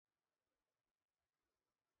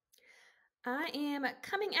I am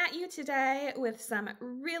coming at you today with some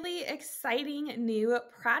really exciting new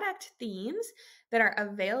product themes that are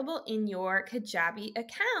available in your Kajabi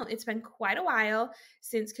account. It's been quite a while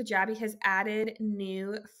since Kajabi has added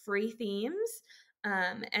new free themes.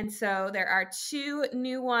 And so there are two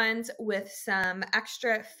new ones with some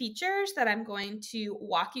extra features that I'm going to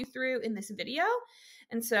walk you through in this video.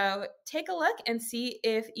 And so take a look and see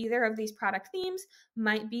if either of these product themes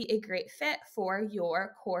might be a great fit for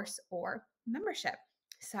your course or membership.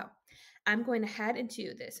 So I'm going to head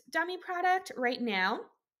into this dummy product right now.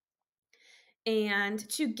 And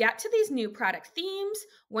to get to these new product themes,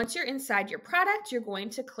 once you're inside your product, you're going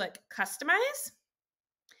to click Customize.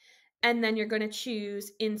 And then you're going to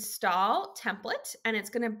choose Install Template, and it's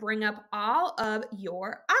going to bring up all of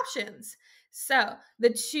your options. So the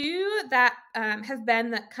two that have been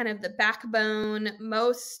the kind of the backbone,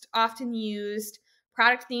 most often used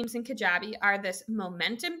product themes in Kajabi are this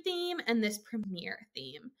Momentum theme and this Premier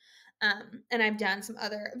theme. And I've done some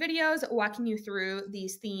other videos walking you through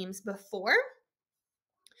these themes before.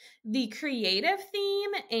 The Creative theme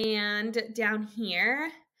and down here,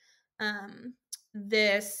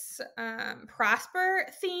 this Prosper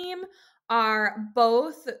theme are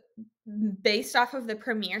both based off of the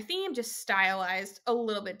Premier theme, just stylized a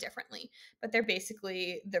little bit differently, but they're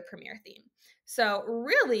basically the Premier theme. So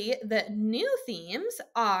really the new themes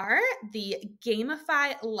are the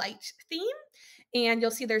Gamify Lite theme, and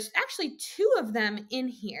you'll see there's actually two of them in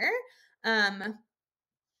here.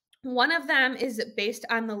 One of them is based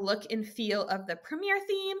on the look and feel of the Premier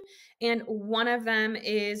theme, and one of them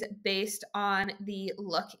is based on the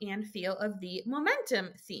look and feel of the Momentum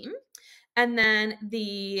theme. And then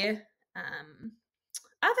the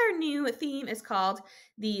other new theme is called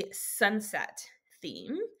the Sunset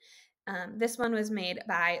theme. This one was made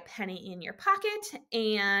by Penny in Your Pocket,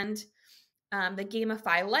 and the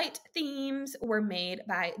Gamify Lite themes were made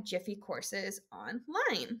by Jiffy Courses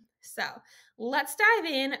Online. So let's dive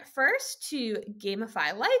in first to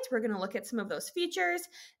Gamify Lite. We're going to look at some of those features,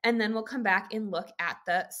 and then we'll come back and look at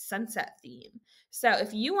the Sunset theme. So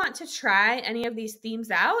if you want to try any of these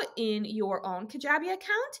themes out in your own Kajabi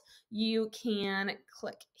account, you can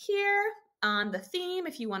click here on the theme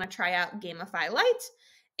if you want to try out Gamify Lite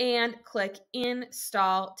and click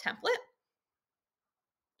Install Template.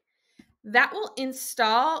 That will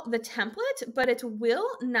install the template, but it will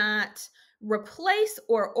not replace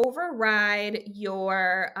or override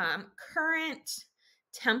your current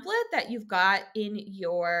template that you've got in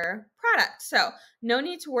your product. So no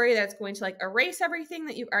need to worry that it's going to like erase everything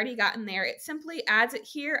that you've already gotten there. It simply adds it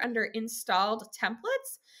here under installed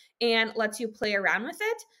templates and lets you play around with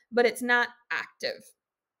it, but it's not active.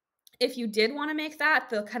 If you did want to make that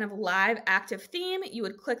the kind of live active theme, you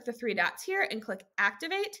would click the three dots here and click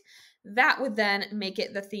activate. That would then make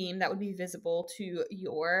it the theme that would be visible to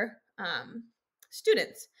your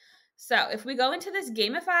students. So if we go into this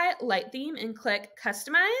Gamify Lite theme and click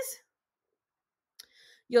customize,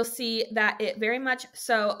 you'll see that it very much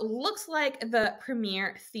so looks like the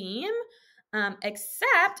Premier theme,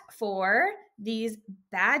 except for these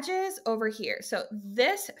badges over here. So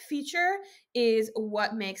this feature is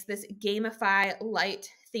what makes this Gamify Lite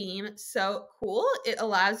theme so cool. It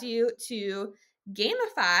allows you to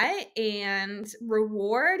gamify and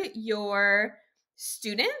reward your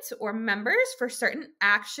students or members for certain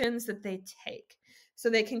actions that they take. So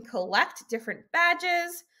they can collect different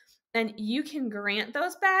badges, and you can grant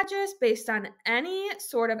those badges based on any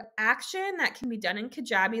sort of action that can be done in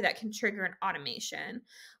Kajabi that can trigger an automation,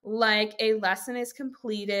 like a lesson is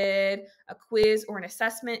completed, a quiz or an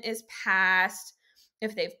assessment is passed,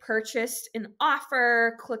 if they've purchased an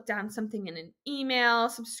offer, clicked on something in an email,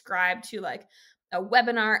 subscribed to like a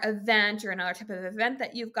webinar event or another type of event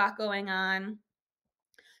that you've got going on.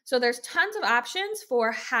 So there's tons of options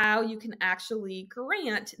for how you can actually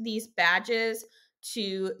grant these badges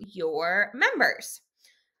to your members.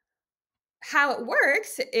 How it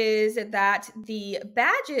works is that the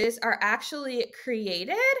badges are actually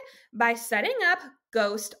created by setting up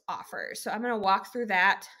ghost offers. So I'm going to walk through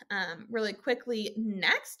that really quickly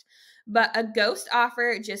next. But a ghost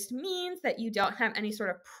offer just means that you don't have any sort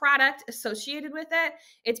of product associated with it.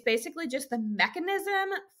 It's basically just the mechanism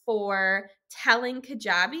for telling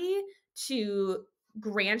Kajabi to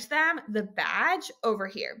grant them the badge over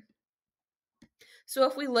here. So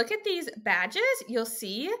if we look at these badges, you'll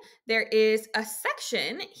see there is a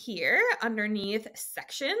section here underneath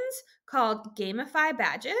sections called Gamify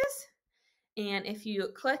Badges. And if you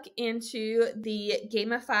click into the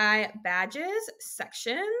Gamify Badges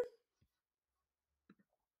section,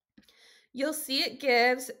 you'll see it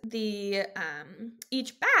gives the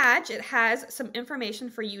each badge, it has some information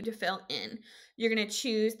for you to fill in. You're going to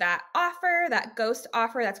choose that offer, that ghost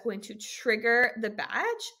offer that's going to trigger the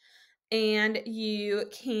badge, and you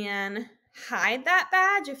can hide that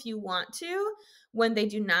badge if you want to when they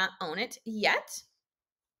do not own it yet.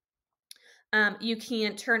 You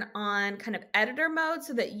can turn on kind of editor mode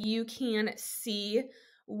so that you can see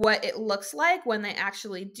what it looks like when they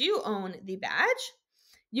actually do own the badge.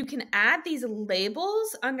 You can add these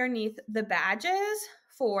labels underneath the badges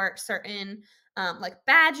for certain like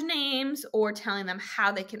badge names or telling them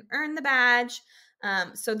how they can earn the badge.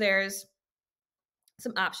 So there's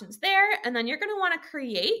some options there. And then you're going to want to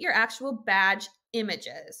create your actual badge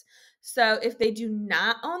images. So if they do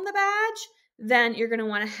not own the badge, then you're going to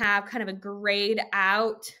want to have kind of a grayed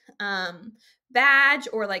out badge,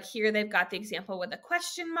 or like here they've got the example with a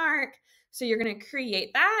question mark. So you're going to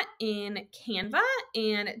create that in Canva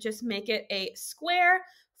and just make it a square.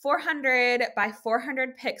 400 by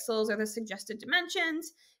 400 pixels are the suggested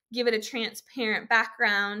dimensions. Give it a transparent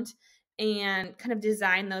background and kind of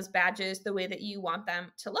design those badges the way that you want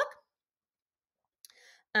them to look.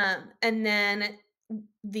 And then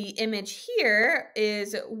the image here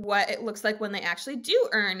is what it looks like when they actually do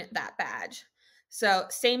earn that badge. So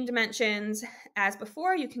same dimensions as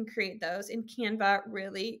before, you can create those in Canva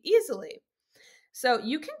really easily. So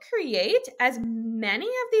you can create as many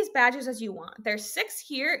of these badges as you want. There's 6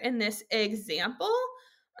 here in this example,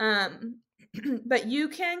 but you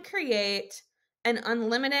can create an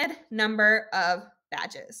unlimited number of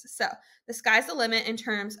badges. So the sky's the limit in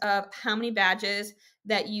terms of how many badges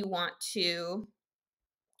that you want to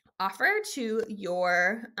offer to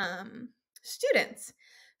your students.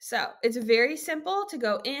 So it's very simple to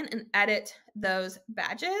go in and edit those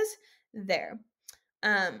badges there.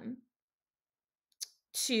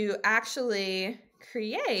 To actually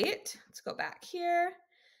create, let's go back here,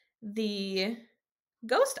 the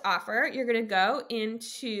ghost offer, you're going to go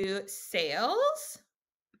into sales,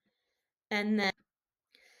 and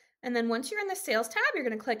then once you're in the sales tab, you're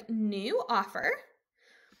going to click new offer.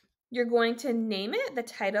 You're going to name it the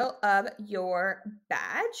title of your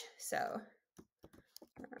badge. So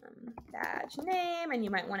badge name, and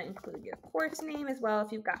you might want to include your course name as well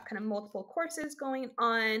if you've got kind of multiple courses going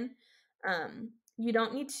on. You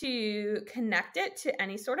don't need to connect it to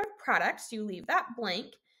any sort of products. You leave that blank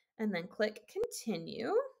and then click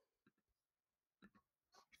continue.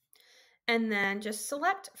 And then just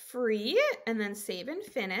select free and then save and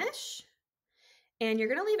finish. And you're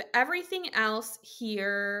going to leave everything else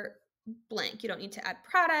here blank. You don't need to add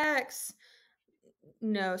products,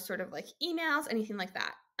 no sort of like emails, anything like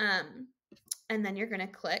that. And then you're going to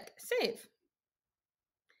click save.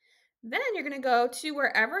 Then you're going to go to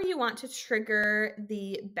wherever you want to trigger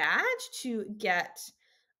the badge to get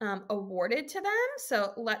awarded to them.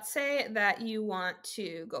 So let's say that you want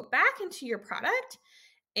to go back into your product,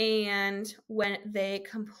 and when they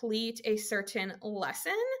complete a certain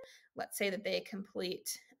lesson, let's say that they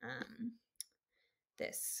complete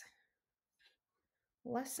this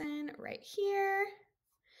lesson right here,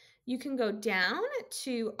 you can go down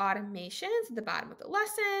to automations at the bottom of the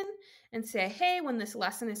lesson and say, hey, when this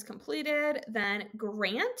lesson is completed, then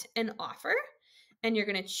grant an offer. And you're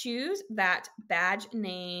going to choose that badge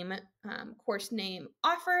name, course name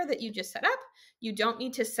offer that you just set up. You don't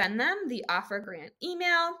need to send them the offer grant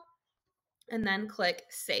email, and then click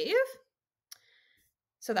save.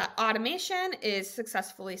 So that automation is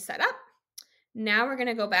successfully set up. Now we're going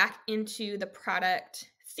to go back into the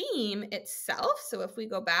product theme itself. So if we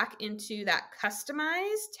go back into that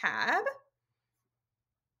customize tab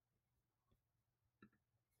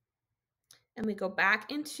and we go back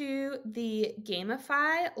into the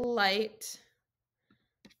Gamify Lite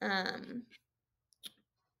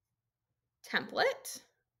template,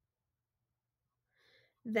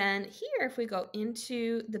 then here, if we go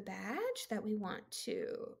into the badge that we want to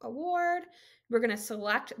award, we're going to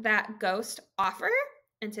select that ghost offer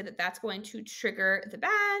and say that that's going to trigger the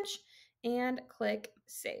badge, and click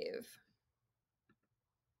save.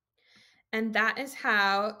 And that is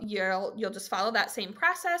how you'll just follow that same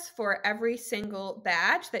process for every single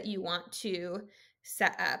badge that you want to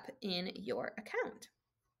set up in your account.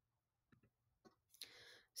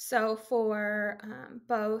 So for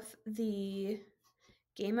both the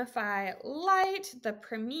Gamify Lite, the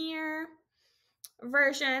Premier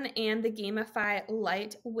version, and the Gamify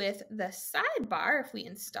Lite with the sidebar, if we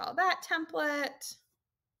install that template,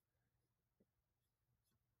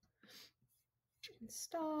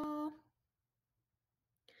 install,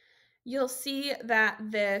 you'll see that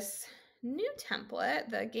this new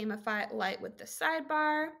template, the Gamify Lite with the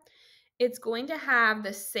sidebar, it's going to have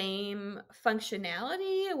the same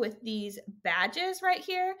functionality with these badges right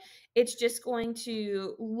here. It's just going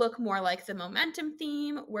to look more like the momentum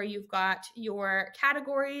theme, where you've got your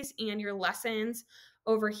categories and your lessons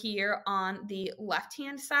over here on the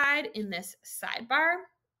left-hand side in this sidebar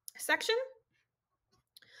section.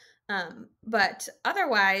 But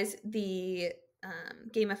otherwise, the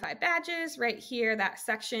Gamify badges right here, that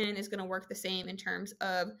section is going to work the same in terms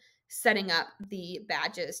of setting up the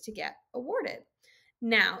badges to get awarded.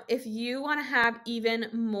 Now, if you want to have even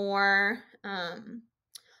more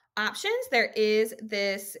options, there is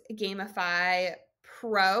this Gamify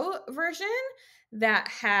Pro version that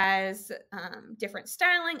has different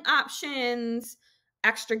styling options,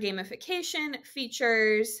 extra gamification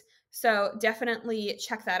features. So definitely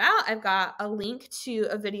check that out. I've got a link to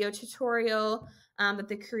a video tutorial that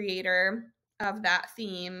the creator of that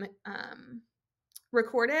theme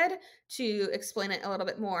recorded to explain it a little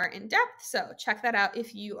bit more in depth. So check that out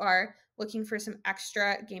if you are looking for some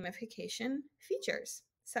extra gamification features.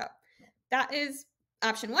 So that is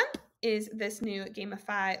option one, is this new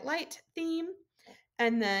Gamify Lite theme.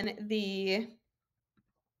 And then the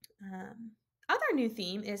other new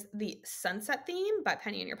theme is the Sunset theme by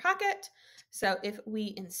Penny in Your Pocket. So if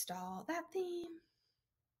we install that theme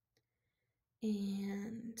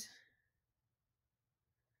and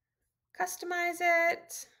customize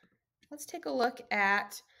it, let's take a look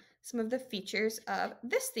at some of the features of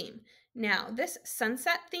this theme. Now, this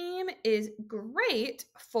Sunset theme is great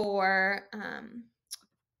for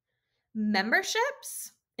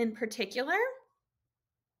memberships in particular.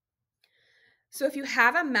 So if you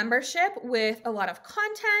have a membership with a lot of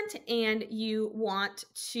content and you want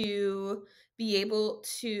to be able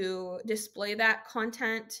to display that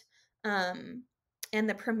content, and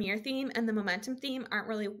the Premier theme and the Momentum theme aren't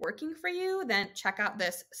really working for you, then check out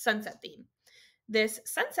this Sunset theme. This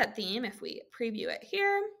Sunset theme, if we preview it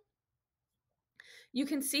here, you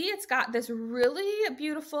can see it's got this really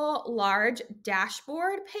beautiful large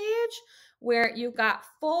dashboard page where you've got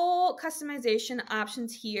full customization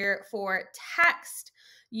options here for text.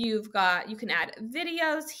 You can add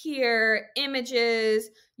videos here, images.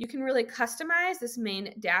 You can really customize this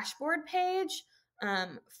main dashboard page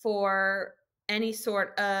for any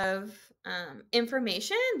sort of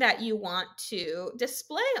information that you want to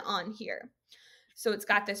display on here. So it's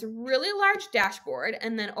got this really large dashboard,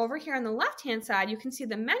 and then over here on the left-hand side, you can see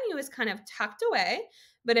the menu is kind of tucked away,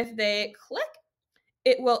 but if they click,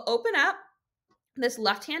 it will open up this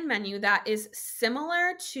left-hand menu that is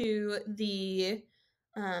similar to the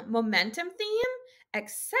Momentum theme,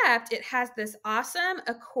 except it has this awesome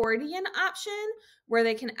accordion option where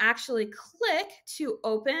they can actually click to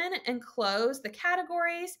open and close the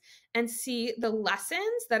categories and see the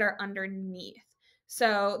lessons that are underneath.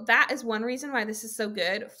 So that is one reason why this is so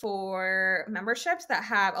good for memberships that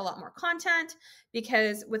have a lot more content,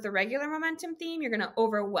 because with the regular Momentum theme, you're going to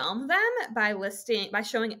overwhelm them by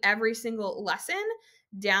showing every single lesson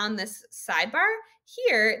down this sidebar.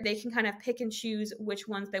 Here, they can kind of pick and choose which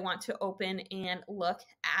ones they want to open and look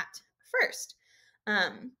at first.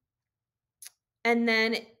 And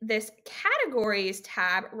then this categories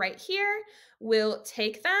tab right here will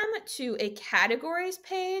take them to a categories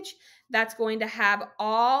page that's going to have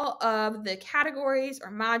all of the categories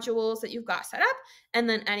or modules that you've got set up, and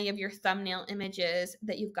then any of your thumbnail images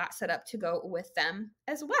that you've got set up to go with them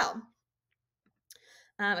as well.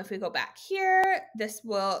 If we go back here, this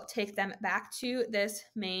will take them back to this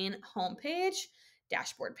main homepage,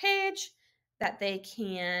 dashboard page, that they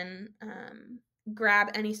can grab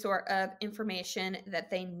any sort of information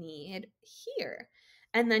that they need here.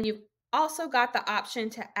 And then you've also got the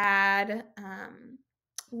option to add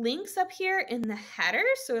links up here in the header.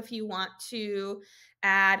 So if you want to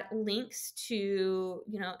add links to,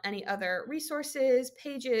 any other resources,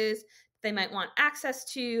 pages they might want access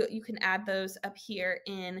to, you can add those up here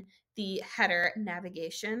in the header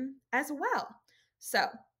navigation as well. So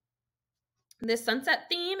this Sunset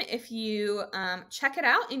theme, if you check it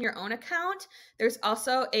out in your own account, there's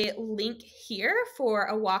also a link here for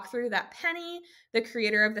a walkthrough that Penny, the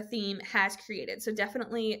creator of the theme, has created. So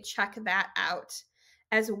definitely check that out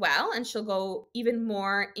as well. And she'll go even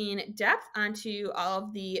more in depth onto all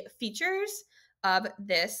of the features of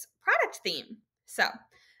this product theme. So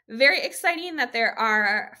very exciting that there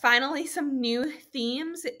are finally some new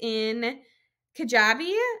themes in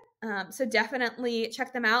Kajabi. So definitely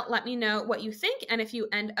check them out. Let me know what you think and if you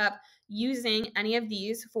end up using any of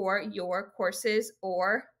these for your courses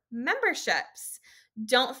or memberships.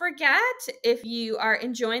 Don't forget, if you are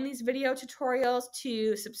enjoying these video tutorials,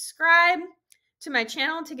 to subscribe to my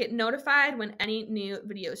channel to get notified when any new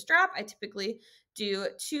videos drop. I typically do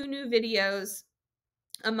 2 new videos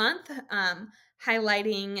a month,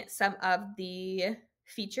 highlighting some of the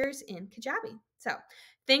features in Kajabi. So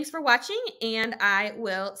thanks for watching, and I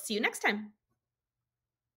will see you next time.